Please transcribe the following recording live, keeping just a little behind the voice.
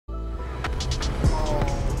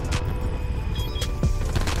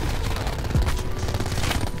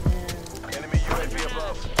Enemy UAV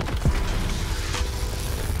above.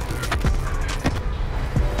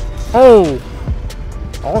 Oh!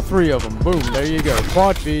 All three of them. Boom. There you go.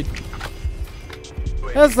 Quad feed.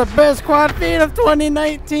 That's the best quad feed of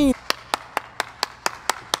 2019.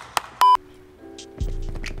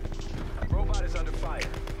 Robot is under fire.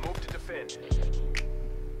 Move to defend.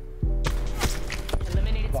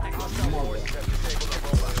 Eliminated spectral. Forces have disabled our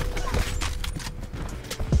robot.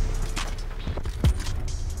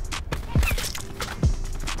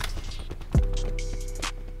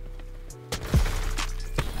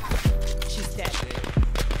 She's dead.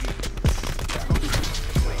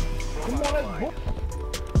 Come on, let's go.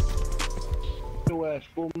 Your ass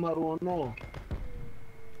full metal on all.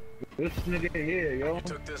 This nigga here, yo. You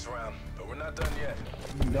took this round, but we're not done yet.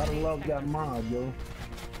 You gotta love that mod, yo.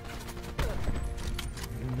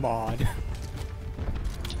 Mod.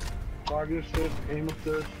 Target assist, aim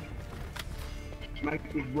assist.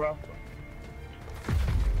 Smack this breath.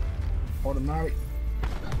 Automatic.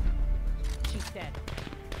 She's dead.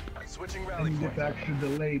 Switching rally And you point. get extra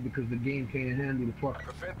delay because the game can't handle the fuck.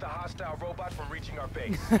 Prevent the hostile robot from reaching our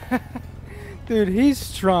base. Dude,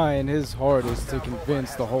 he's trying his hardest to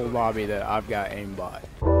convince the whole lobby that I've got aimbot.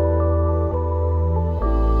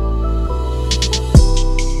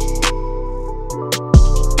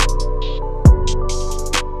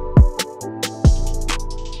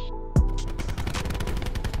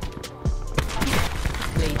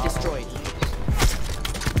 They destroyed.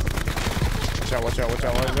 Watch out, watch out, watch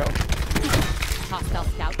out, watch out. Hostile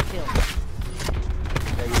scout killed.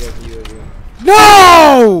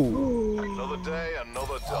 No! Another day,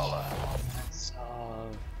 another dollar.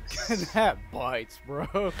 That bites,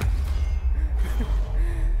 bro.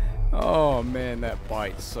 Oh man, that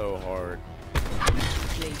bites so hard.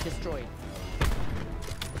 They destroyed.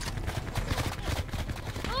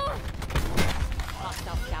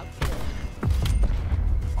 Hostile scout killed.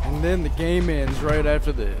 And then the game ends right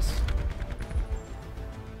after this.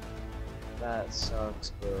 That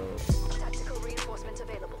sucks, bro. Tactical reinforcements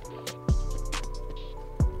available.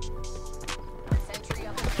 Sentry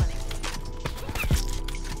up and running.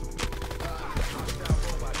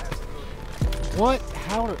 What?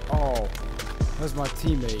 How did... Oh. That was my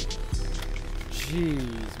teammate.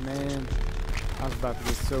 Jeez, man. I was about to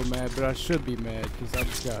get so mad, but I should be mad because I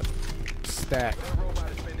just got stacked.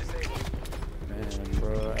 Man,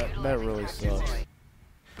 bro. That really sucks.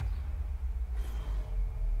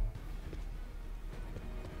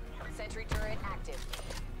 Sentry turret active.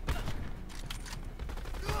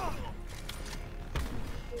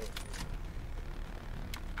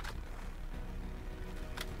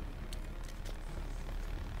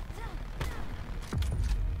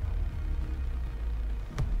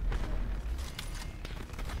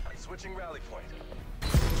 Switching rally point.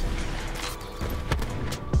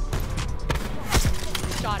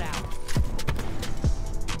 Shot out.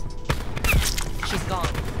 She's gone.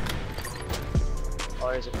 Oh,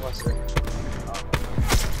 there's a cluster.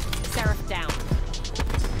 Seraph down.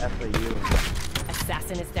 F for you.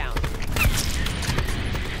 Assassin is down.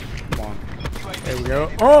 Come on. There we go.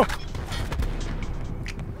 Oh!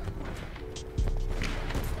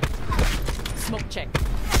 Smoke check.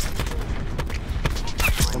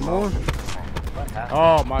 One more. What happened?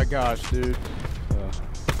 Oh my gosh, dude.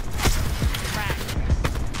 Crack.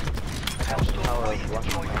 That's the power of luck.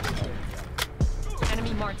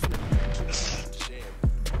 Enemy marksman.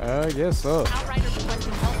 I guess so. Outrider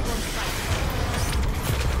requesting help from strike.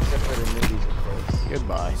 Except for the newbies, of course.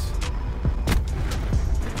 Goodbyes.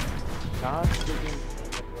 God, freaking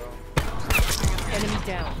bro. Enemy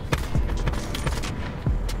down.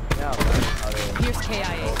 Yeah, learn how to... Here's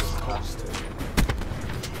KIA.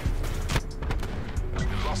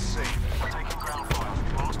 Lost C. Taking ground fire.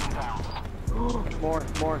 Lost them down. More.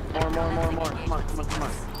 Come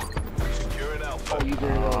on. Securing Alpha. Oh, you did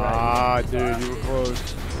it alright. Ah, dude, you were close.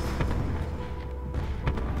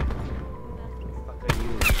 Fuck are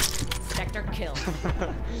you? Spectre kill.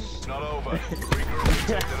 It's not over. Regroup and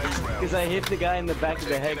take the next round. Because I hit the guy in the back of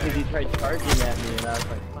the head because he tried charging at me and I was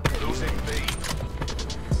like, fuck are you? Losing B.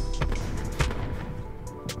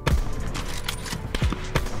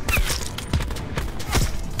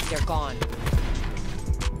 They're gone.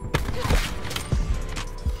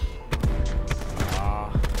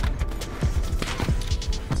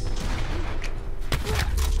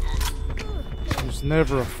 There's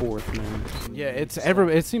never a fourth, man. Yeah, it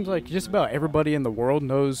seems like just about everybody in the world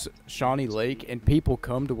knows Shawnee Lake, and people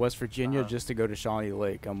come to West Virginia just to go to Shawnee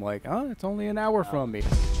Lake. I'm like, oh, it's only an hour from me.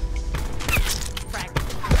 Frag.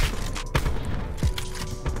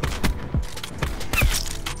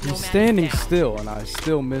 He's standing still, and I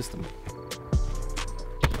still missed him.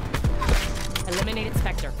 Eliminated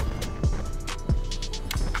Spectre.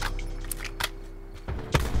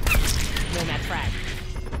 Nomad frag.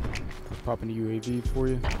 Popping a UAV for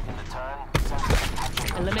you.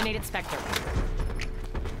 Eliminated Spectre.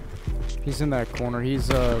 He's in that corner. He's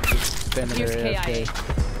just standing Here's there KIA.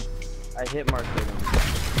 AFK. I hit marked him.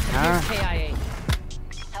 Here's KIA.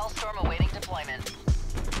 Hellstorm awaiting deployment.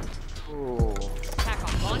 Ooh. Attack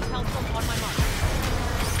on launch Hellstorm on my mark.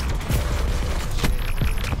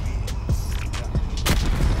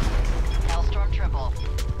 Hellstorm triple.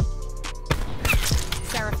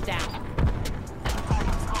 Seraph down.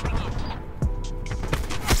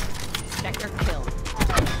 Spectre kill.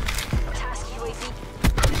 Task UAV.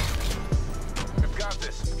 I've got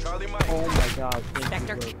this. Charlie Mike. Oh my god. thank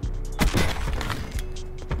Spectre. you,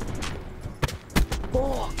 bro.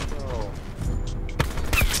 Oh.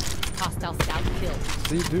 Hostile scout kill.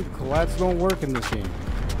 See, dude, collabs don't work in this game.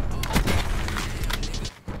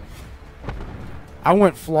 I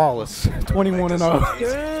went flawless. 21 and 0.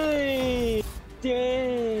 Dang!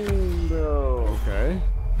 Dang, bro. Okay.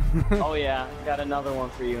 Oh yeah, got another one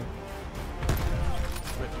for you.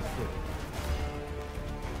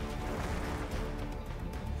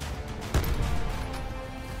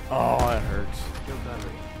 Oh, that hurts.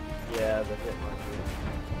 Yeah, the hit marker.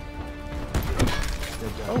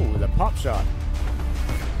 Oh, the pop shot.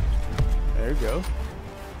 There you go.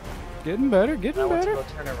 Getting better, I getting went to better. go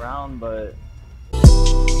turn around, but